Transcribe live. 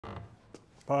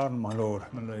Pardon, my lord,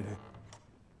 my lady.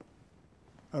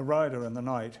 A rider in the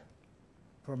night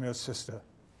from your sister.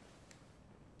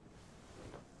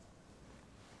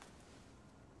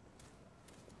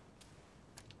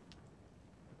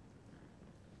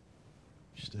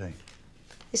 Stay.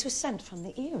 This was sent from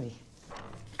the Eyrie.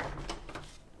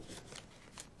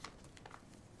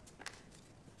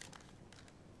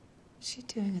 What's she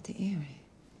doing at the Eyrie?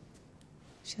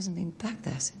 She hasn't been back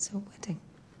there since her wedding.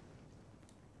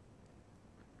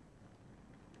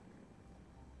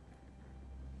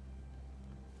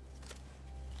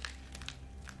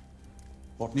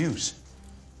 What news?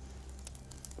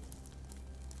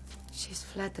 She's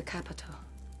fled the capital.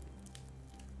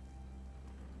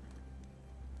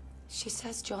 She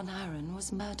says John Arryn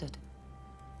was murdered.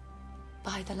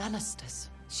 By the Lannisters.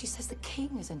 She says the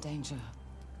king is in danger.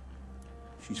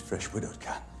 She's fresh widowed,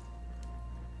 Cat.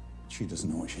 She doesn't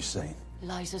know what she's saying.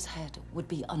 Liza's head would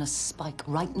be on a spike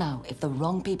right now if the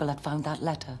wrong people had found that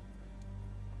letter.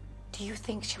 Do you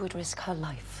think she would risk her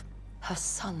life, her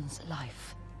son's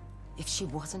life, if she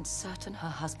wasn't certain her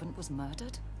husband was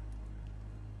murdered?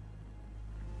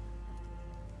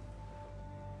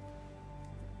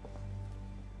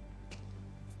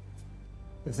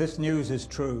 If this news is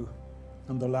true,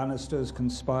 and the Lannisters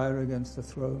conspire against the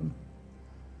throne,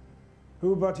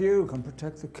 who but you can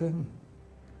protect the king?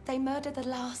 They murdered the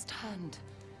last hand.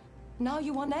 Now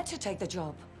you want Ned to take the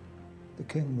job. The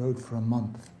king rode for a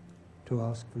month to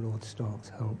ask for Lord Stark's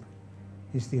help.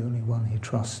 He's the only one he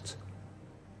trusts.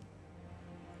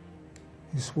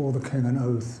 He swore the king an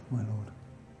oath, my lord.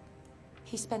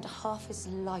 He spent half his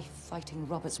life fighting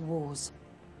Robert's wars.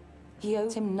 He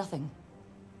owes him nothing.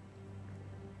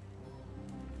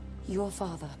 Your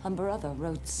father and brother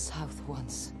rode south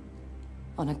once,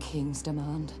 on a king's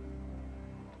demand.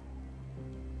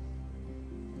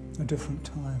 A different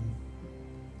time.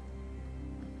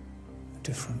 A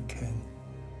different king.